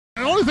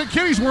The only thing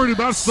Kenny's worried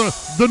about is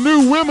the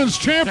new women's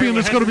champion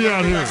that's going to be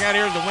out here. Out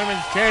here is the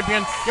women's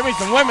champion. Give me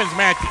some women's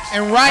matches.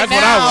 And right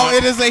now,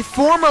 it is a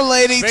former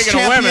ladies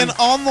champion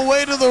on the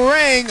way to the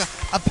ring,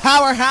 a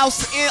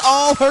powerhouse in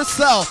all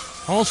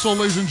herself. Also,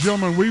 ladies and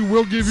gentlemen, we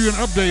will give you an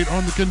update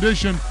on the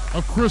condition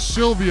of Chris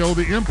Silvio,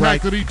 the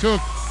impact that he took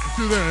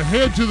to the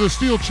head to the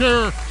steel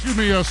chair,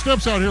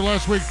 steps out here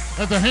last week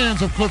at the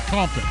hands of Cliff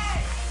Compton.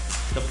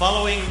 The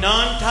following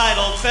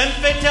non-title Femme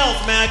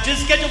Fatales match is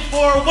scheduled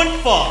for one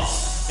fall.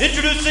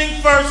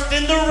 Introducing first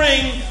in the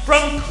ring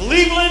from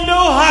Cleveland,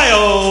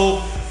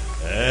 Ohio,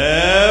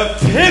 Epiphany!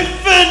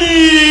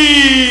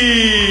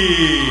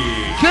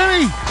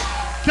 Kenny,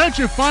 can't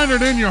you find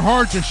it in your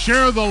heart to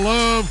share the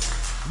love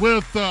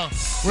with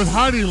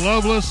Heidi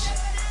Lovelace?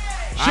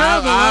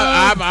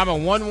 I'm a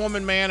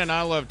one-woman man, and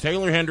I love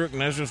Taylor Hendrick,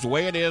 and that's just the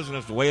way it is, and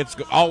it's the way it's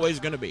always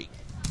going to be.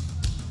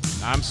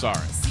 I'm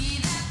sorry.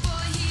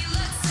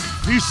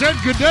 He said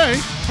good day.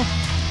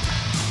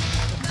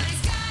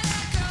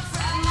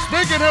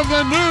 Speaking of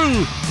the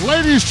new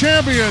ladies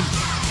champion,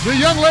 the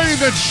young lady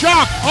that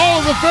shocked all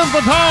of the Femme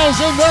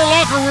Fatales in their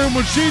locker room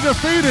when she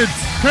defeated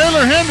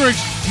Taylor Hendricks,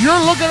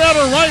 you're looking at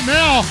her right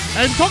now,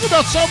 and talk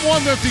about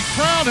someone that the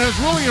crowd has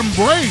really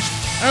embraced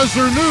as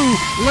their new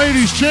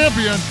ladies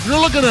champion. You're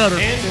looking at her.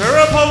 And her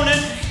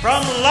opponent from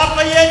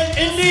Lafayette,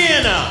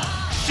 Indiana.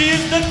 She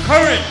is the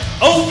current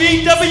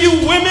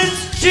OVW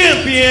Women's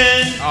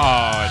Champion,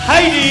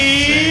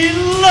 Heidi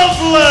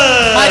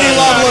Lovelace. Heidi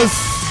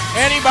Lovelace.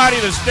 Anybody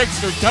that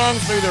sticks their tongue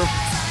through their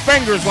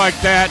fingers like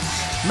that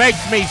makes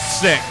me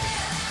sick.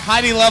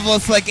 Heidi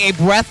Lovelace like a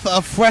breath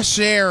of fresh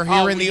air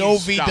here in the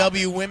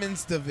OVW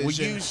Women's Division. Will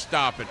you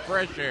stop it?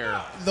 Fresh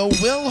air. Though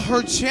will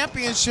her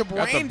championship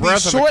reign be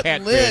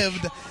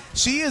short-lived,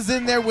 she is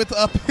in there with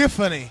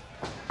Epiphany.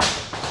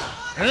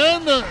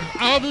 And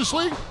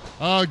obviously,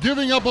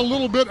 giving up a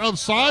little bit of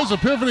size,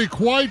 Epiphany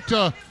quite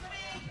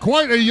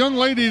a young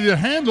lady to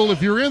handle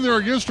if you're in there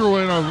against her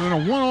in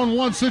a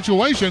one-on-one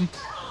situation.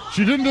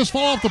 She didn't just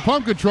fall off the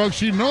pumpkin truck.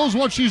 She knows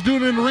what she's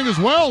doing in the ring as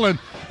well. And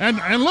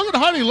look at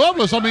Heidi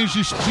Lovelace. I mean,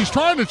 she's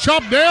trying to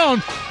chop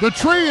down the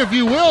tree, if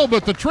you will,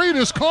 but the tree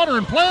just caught her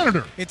and planted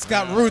her. It's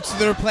got roots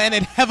that are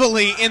planted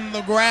heavily in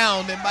the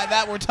ground, and by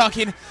that we're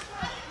talking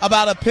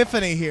about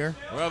Epiphany here.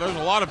 Well, there's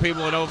a lot of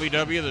people in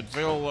OVW that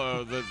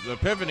feel that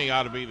Epiphany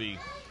ought to be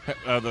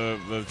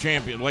the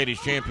champion, ladies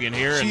champion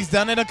here. She's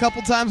done it a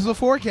couple times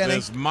before, Kenny.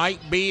 This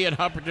might be an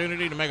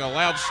opportunity to make a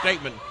loud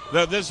statement.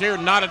 This here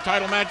not a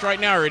title match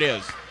right now, or it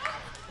is?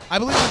 I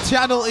believe the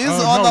title is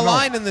on the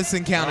line in this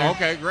encounter.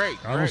 Okay, great.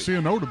 I don't see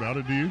a note about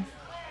it, do you?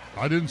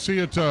 I didn't see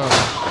it.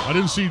 I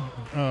didn't see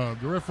the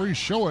referee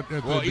show it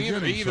at the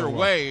beginning. Either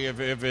way, if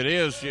it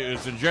is,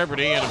 it's in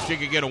jeopardy, and if she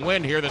could get a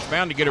win here, that's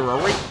bound to get her a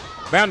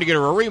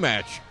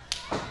rematch.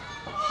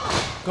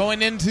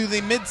 Going into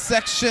the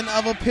midsection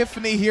of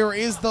Epiphany, here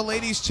is the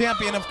ladies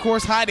champion, of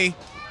course, Heidi.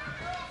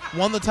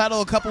 Won the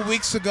title a couple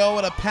weeks ago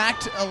at a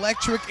packed,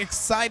 electric,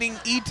 exciting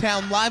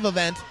E-Town live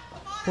event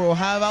for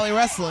Ohio Valley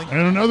Wrestling. And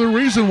another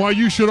reason why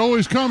you should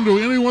always come to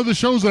any one of the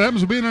shows that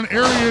happens to be in an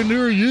area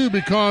near you,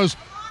 because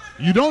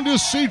you don't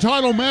just see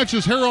title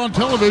matches here on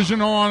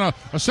television or on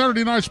a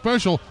Saturday night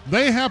special.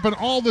 They happen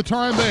all the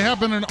time. They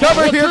happen in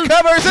cover all here,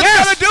 covers. It's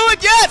going to do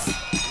it, yes!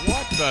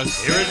 What the?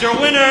 Here is your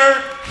winner,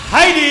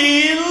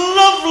 Heidi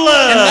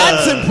Lovelace. And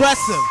that's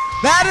impressive.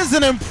 That is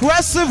an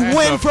impressive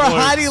win for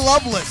Heidi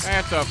Lovelace.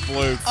 That's a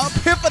fluke.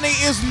 Epiphany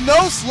is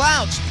no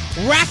slouch.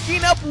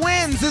 Racking up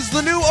wins is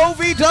the new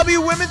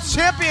OVW Women's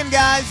Champion,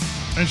 guys.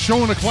 And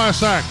showing a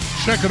class act.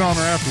 Checking on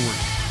her afterwards.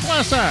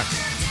 Class act.